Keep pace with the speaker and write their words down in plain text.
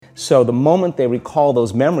So the moment they recall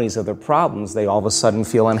those memories of their problems, they all of a sudden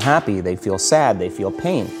feel unhappy, they feel sad, they feel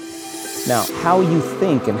pain. Now, how you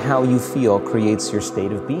think and how you feel creates your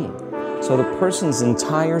state of being. So the person's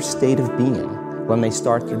entire state of being when they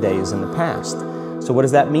start their day is in the past. So what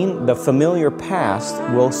does that mean? The familiar past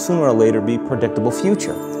will sooner or later be predictable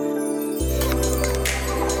future.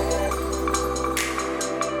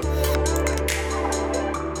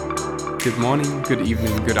 Good morning, good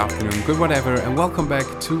evening, good afternoon, good whatever, and welcome back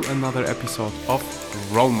to another episode of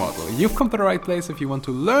Role Model. You've come to the right place if you want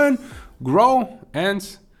to learn, grow,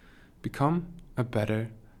 and become a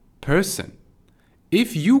better person.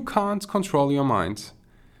 If you can't control your mind,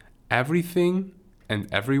 everything and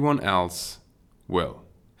everyone else will.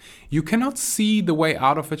 You cannot see the way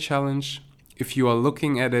out of a challenge if you are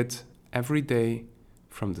looking at it every day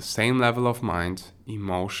from the same level of mind,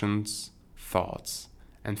 emotions, thoughts,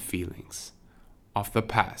 and feelings of the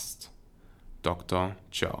past. Dr.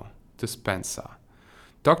 Joe Dispenza.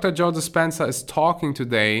 Dr. Joe Dispenza is talking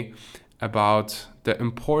today about the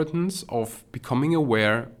importance of becoming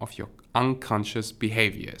aware of your unconscious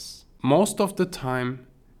behaviors. Most of the time,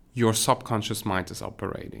 your subconscious mind is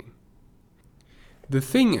operating. The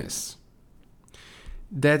thing is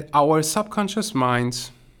that our subconscious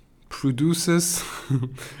mind produces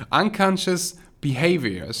unconscious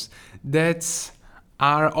behaviors that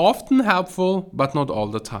are often helpful, but not all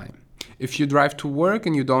the time. If you drive to work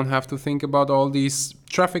and you don't have to think about all these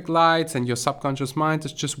traffic lights and your subconscious mind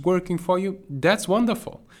is just working for you, that's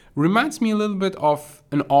wonderful. Reminds me a little bit of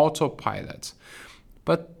an autopilot.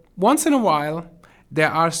 But once in a while, there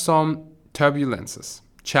are some turbulences,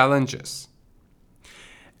 challenges.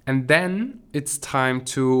 And then it's time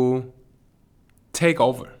to take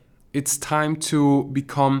over. It's time to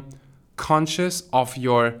become conscious of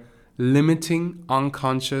your limiting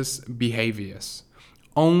unconscious behaviors.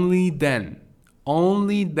 Only then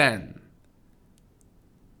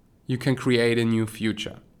you can create a new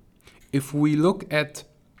future. If we look at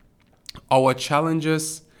our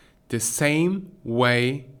challenges the same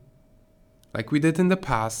way like we did in the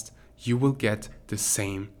past, you will get the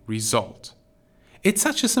same result. It's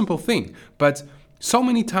such a simple thing, but so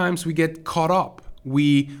many times we get caught up.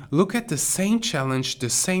 We look at the same challenge the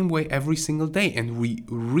same way every single day and we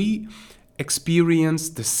re-experience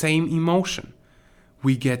the same emotion.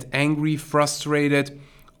 We get angry, frustrated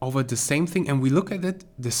over the same thing and we look at it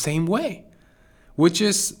the same way, which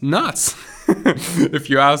is nuts.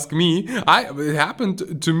 If you ask me, it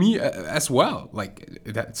happened to me as well. Like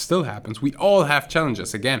that still happens. We all have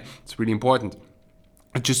challenges. Again, it's really important.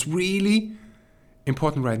 It's just really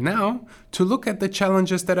important right now to look at the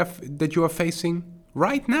challenges that you are facing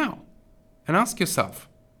right now and ask yourself,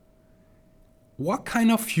 what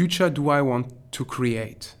kind of future do I want to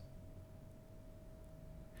create?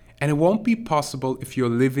 And it won't be possible if you're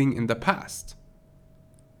living in the past.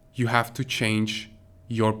 You have to change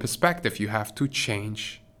your perspective. You have to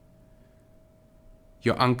change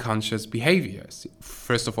your unconscious behaviors.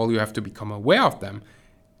 First of all, you have to become aware of them.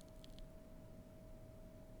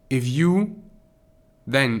 If you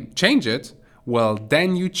then change it, well,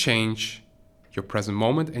 then you change your present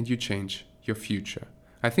moment and you change your future.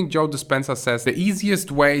 I think Joe Dispenza says the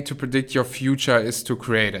easiest way to predict your future is to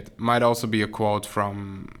create it. Might also be a quote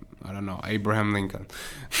from, I don't know, Abraham Lincoln.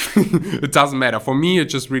 It doesn't matter. For me,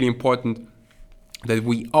 it's just really important that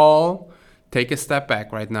we all take a step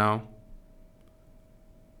back right now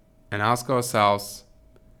and ask ourselves,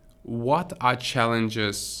 what are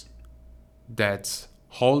challenges that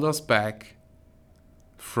hold us back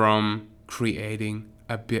from creating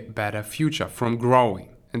a bit better future, from growing?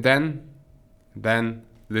 And then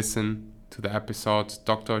listen to the episode.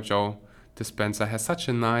 Dr. Joe Dispenza has such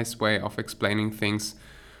a nice way of explaining things.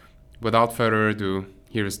 Without further ado,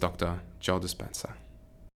 here is Dr. Joe Dispenza.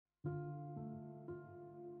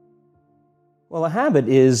 Well, a habit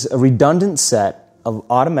is a redundant set of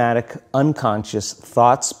automatic, unconscious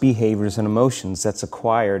thoughts, behaviors, and emotions that's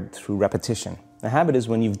acquired through repetition. A habit is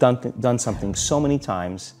when you've done something so many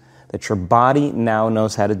times that your body now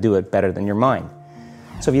knows how to do it better than your mind.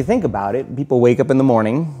 So if you think about it, people wake up in the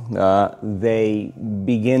morning, they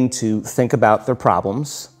begin to think about their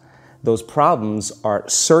problems. Those problems are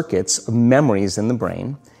circuits of memories in the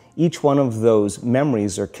brain. Each one of those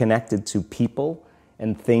memories are connected to people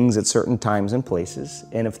and things at certain times and places.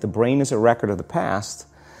 And if the brain is a record of the past,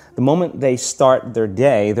 the moment they start their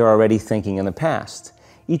day, they're already thinking in the past.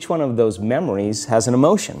 Each one of those memories has an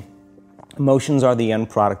emotion. Emotions are the end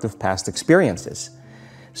product of past experiences.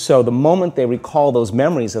 So the moment they recall those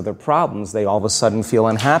memories of their problems, they all of a sudden feel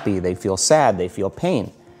unhappy, they feel sad, they feel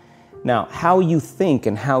pain. Now, how you think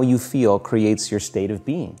and how you feel creates your state of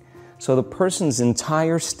being. So the person's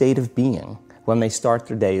entire state of being when they start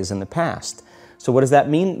their day is in the past. So what does that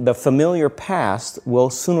mean? The familiar past will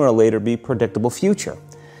sooner or later be predictable future.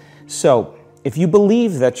 So if you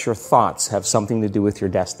believe that your thoughts have something to do with your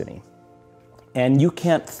destiny, and you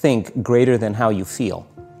can't think greater than how you feel,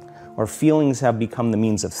 or feelings have become the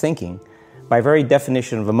means of thinking, by very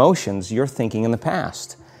definition of emotions, you're thinking in the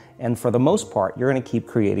past. And for the most part, you're going to keep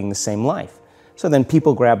creating the same life. So then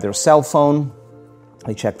people grab their cell phone,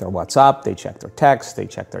 they check their WhatsApp, they check their text, they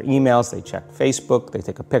check their emails, they check Facebook, they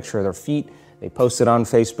take a picture of their feet, they post it on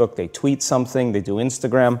Facebook, they tweet something, they do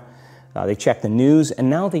Instagram, they check the news, and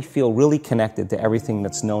now they feel really connected to everything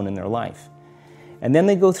that's known in their life. And then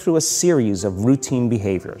they go through a series of routine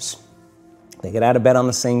behaviors. They get out of bed on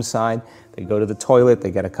the same side, they go to the toilet, they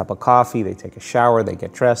get a cup of coffee, they take a shower, they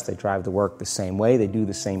get dressed, they drive to work the same way, they do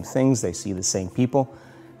the same things, they see the same people,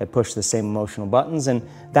 they push the same emotional buttons, and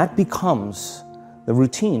that becomes the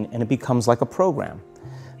routine, and it becomes like a program.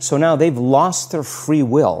 So now they've lost their free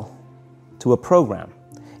will to a program,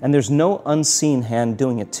 and there's no unseen hand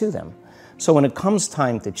doing it to them. So when it comes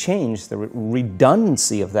time to change, the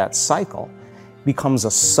redundancy of that cycle becomes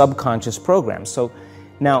a subconscious program. So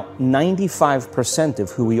now 95%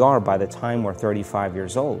 of who we are by the time we're 35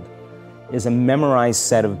 years old is a memorized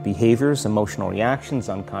set of behaviors, emotional reactions,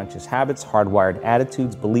 unconscious habits, hardwired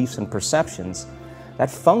attitudes, beliefs, and perceptions that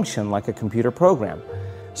function like a computer program.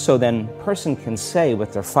 So then a person can say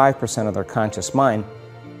with their 5% of their conscious mind,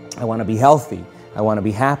 I want to be healthy, I want to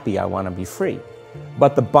be happy, I want to be free.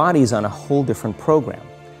 But the body's on a whole different program.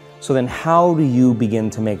 So then how do you begin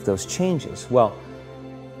to make those changes? Well,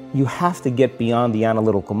 you have to get beyond the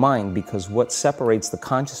analytical mind, because what separates the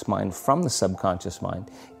conscious mind from the subconscious mind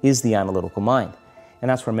is the analytical mind. And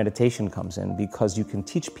that's where meditation comes in, because you can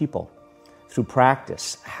teach people through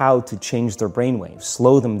practice how to change their brainwaves,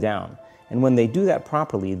 slow them down. And when they do that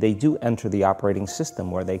properly, they do enter the operating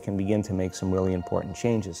system where they can begin to make some really important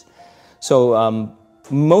changes. So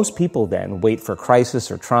most people then wait for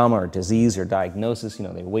crisis or trauma or disease or diagnosis.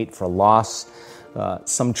 They wait for loss,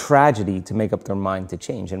 some tragedy to make up their mind to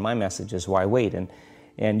change. And my message is, why wait?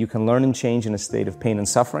 And you can learn and change in a state of pain and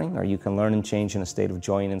suffering, or you can learn and change in a state of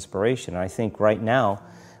joy and inspiration. And I think right now,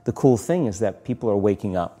 the cool thing is that people are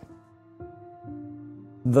waking up.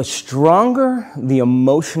 The stronger the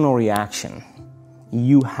emotional reaction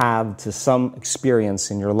you have to some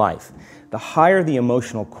experience in your life, the higher the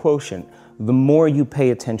emotional quotient, the more you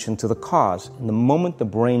pay attention to the cause. And the moment the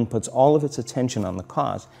brain puts all of its attention on the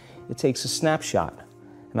cause, it takes a snapshot,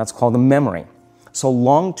 and that's called a memory. So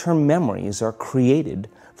long-term memories are created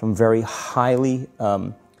from very highly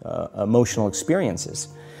emotional experiences.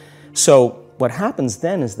 So what happens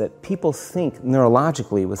then is that people think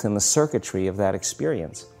neurologically within the circuitry of that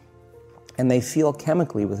experience, and they feel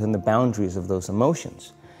chemically within the boundaries of those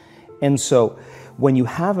emotions. And so when you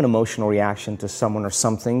have an emotional reaction to someone or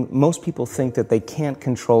something, most people think that they can't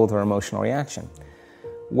control their emotional reaction.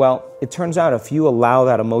 Well, it turns out if you allow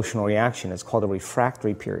that emotional reaction, it's called a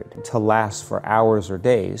refractory period, to last for hours or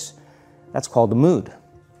days, that's called a mood.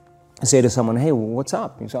 I say to someone, hey, what's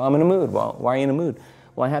up? You say, I'm in a mood. Well, why are you in a mood?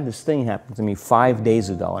 Well, I had this thing happen to me 5 days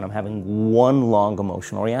ago, and I'm having one long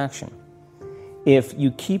emotional reaction. If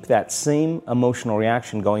you keep that same emotional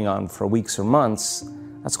reaction going on for weeks or months,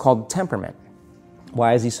 that's called temperament.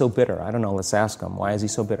 Why is he so bitter? I don't know, let's ask him. Why is he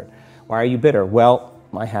so bitter? Why are you bitter? Well,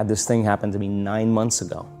 I had this thing happen to me 9 months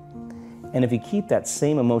ago. And if you keep that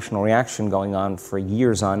same emotional reaction going on for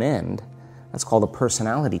years on end, that's called a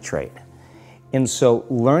personality trait. And so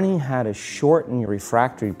learning how to shorten your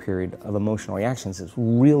refractory period of emotional reactions is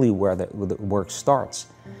really where the work starts.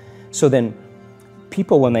 So then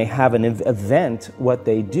people, when they have an event, what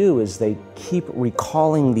they do is they keep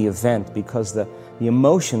recalling the event, because the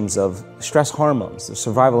emotions of stress hormones, the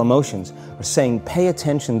survival emotions, are saying pay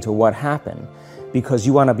attention to what happened, because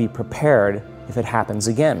you want to be prepared if it happens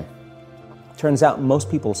again. Turns out most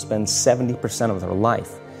people spend 70% of their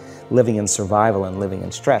life living in survival and living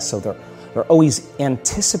in stress. So they're always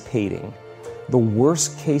anticipating the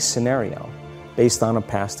worst case scenario based on a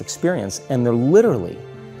past experience. And they're literally,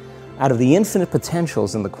 out of the infinite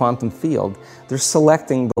potentials in the quantum field, they're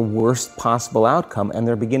selecting the worst possible outcome, and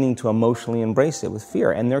they're beginning to emotionally embrace it with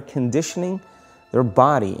fear. And they're conditioning their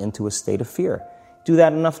body into a state of fear. Do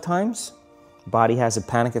that enough times, body has a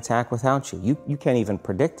panic attack without you. You can't even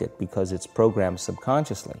predict it because it's programmed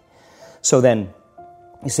subconsciously. So then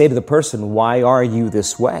you say to the person, why are you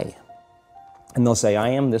this way? And they'll say, I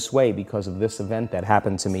am this way because of this event that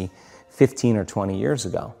happened to me 15 or 20 years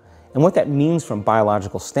ago. And what that means from a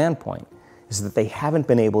biological standpoint is that they haven't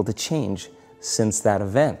been able to change since that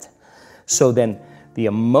event. So then the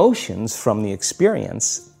emotions from the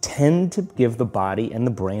experience tend to give the body and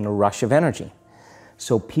the brain a rush of energy.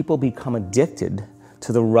 So people become addicted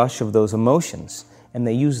to the rush of those emotions, and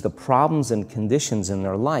they use the problems and conditions in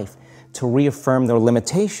their life to reaffirm their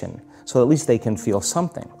limitation, so at least they can feel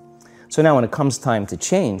something. So now when it comes time to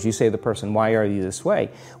change, you say to the person, why are you this way?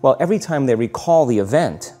 Well, every time they recall the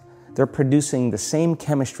event, they're producing the same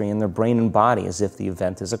chemistry in their brain and body as if the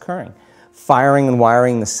event is occurring, firing and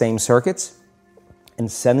wiring the same circuits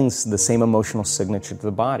and sending the same emotional signature to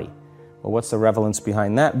the body. Well, what's the relevance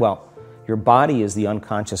behind that? Well, your body is the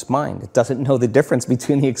unconscious mind. It doesn't know the difference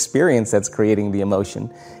between the experience that's creating the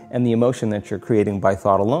emotion and the emotion that you're creating by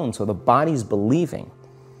thought alone. So the body's believing.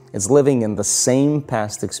 It's living in the same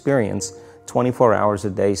past experience 24 hours a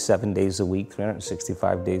day, 7 days a week,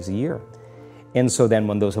 365 days a year. And so then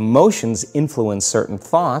when those emotions influence certain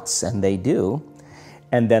thoughts, and they do,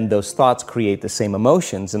 and then those thoughts create the same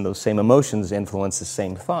emotions, and those same emotions influence the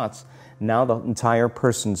same thoughts, now the entire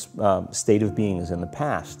person's state of being is in the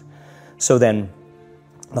past. So then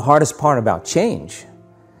the hardest part about change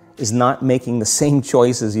is not making the same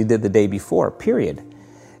choices you did the day before, period.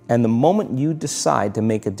 And the moment you decide to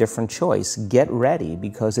make a different choice, get ready,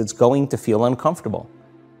 because it's going to feel uncomfortable.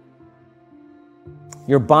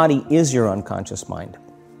 Your body is your unconscious mind.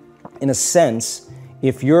 In a sense,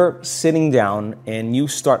 if you're sitting down and you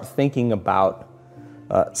start thinking about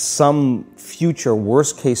some future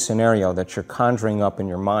worst-case scenario that you're conjuring up in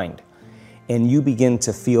your mind, and you begin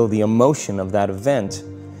to feel the emotion of that event,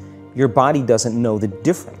 your body doesn't know the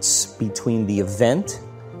difference between the event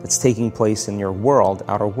that's taking place in your world,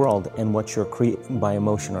 outer world, and what you're creating by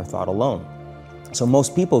emotion or thought alone. So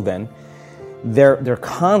most people then, they're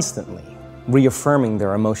constantly reaffirming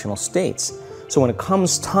their emotional states. So when it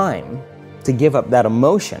comes time to give up that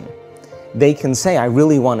emotion, they can say, I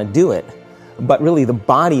really want to do it, but really the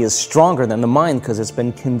body is stronger than the mind because it's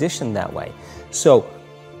been conditioned that way. So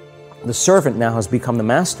the servant now has become the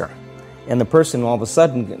master. And the person, all of a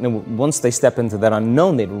sudden, once they step into that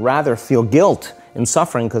unknown, they'd rather feel guilt and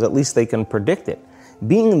suffering because at least they can predict it.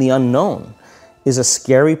 Being in the unknown is a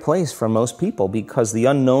scary place for most people because the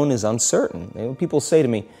unknown is uncertain. People say to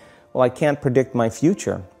me, well, I can't predict my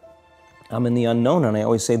future. I'm in the unknown, and I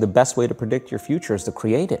always say the best way to predict your future is to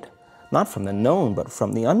create it. Not from the known, but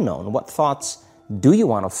from the unknown. What thoughts do you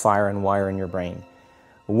want to fire and wire in your brain?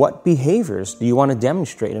 What behaviors do you want to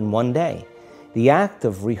demonstrate in one day? The act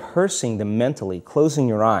of rehearsing them mentally, closing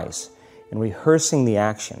your eyes, and rehearsing the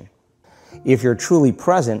action. If you're truly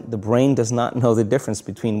present, the brain does not know the difference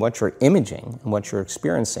between what you're imaging and what you're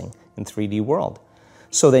experiencing in 3D world.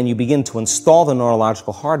 So then you begin to install the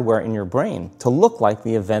neurological hardware in your brain to look like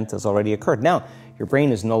the event has already occurred. Now, your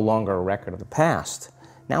brain is no longer a record of the past.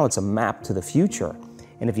 Now it's a map to the future.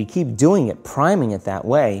 And if you keep doing it, priming it that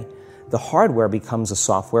way, the hardware becomes a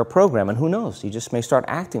software program. And who knows, you just may start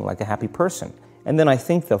acting like a happy person. And then I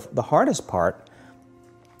think the hardest part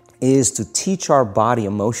is to teach our body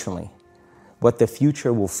emotionally what the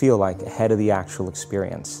future will feel like ahead of the actual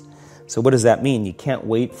experience. So what does that mean? You can't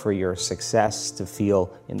wait for your success to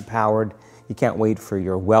feel empowered. You can't wait for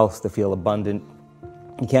your wealth to feel abundant.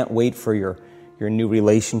 You can't wait for your new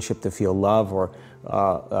relationship to feel love or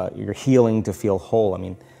your healing to feel whole. I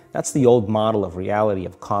mean, that's the old model of reality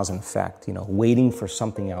of cause and effect, waiting for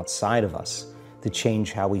something outside of us to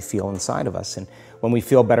change how we feel inside of us. And when we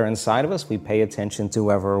feel better inside of us, we pay attention to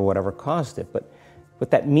whoever or whatever caused it. But what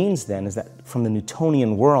that means then is that from the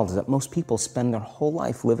Newtonian world is that most people spend their whole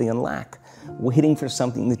life living in lack, waiting for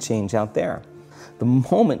something to change out there. The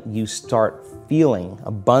moment you start feeling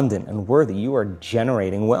abundant and worthy, you are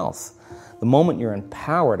generating wealth. The moment you're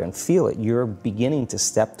empowered and feel it, you're beginning to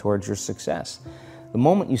step towards your success. The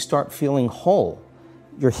moment you start feeling whole,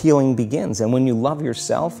 your healing begins. And when you love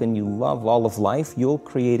yourself and you love all of life, you'll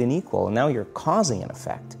create an equal. And now you're causing an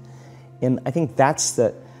effect. And I think that's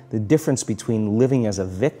the difference between living as a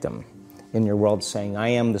victim in your world, saying, I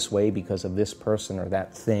am this way because of this person or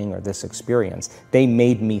that thing or this experience. They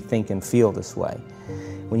made me think and feel this way.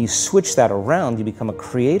 When you switch that around, you become a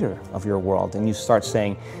creator of your world, and you start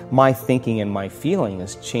saying, my thinking and my feeling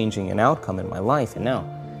is changing an outcome in my life. And now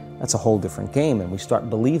that's a whole different game, and we start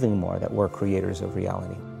believing more that we're creators of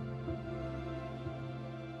reality.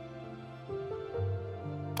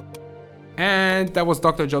 And that was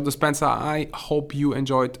Dr. Joe Dispenza. I hope you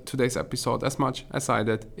enjoyed today's episode as much as I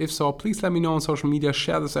did. If so, please let me know on social media.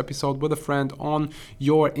 Share this episode with a friend on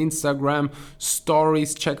your Instagram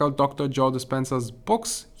stories. Check out Dr. Joe Dispenza's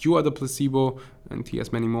books, You Are the Placebo, and he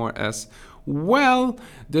has many more as well.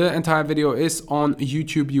 The entire video is on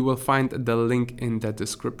YouTube. You will find the link in the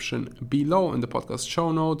description below in the podcast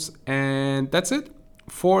show notes. And that's it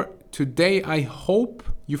for today I hope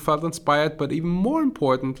you felt inspired, but even more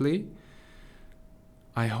importantly,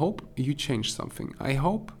 I hope you change something. I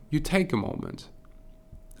hope you take a moment.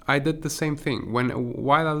 I did the same thing.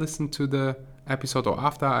 While I listened to the episode, or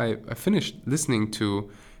after I finished listening to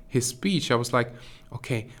his speech, I was like,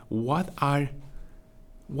 okay, what are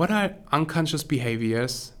unconscious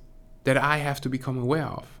behaviors that I have to become aware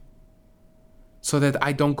of, so that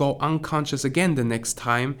I don't go unconscious again the next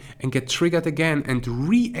time and get triggered again and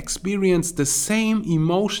re-experience the same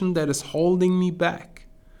emotion that is holding me back.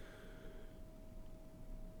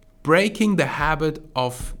 Breaking the habit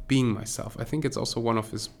of being myself. I think it's also one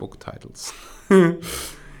of his book titles.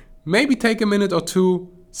 Maybe take a minute or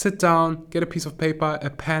two, sit down, get a piece of paper, a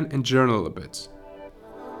pen, and journal a bit.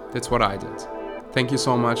 That's what I did. Thank you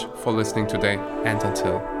so much for listening today, and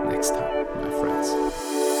until next time, my friends.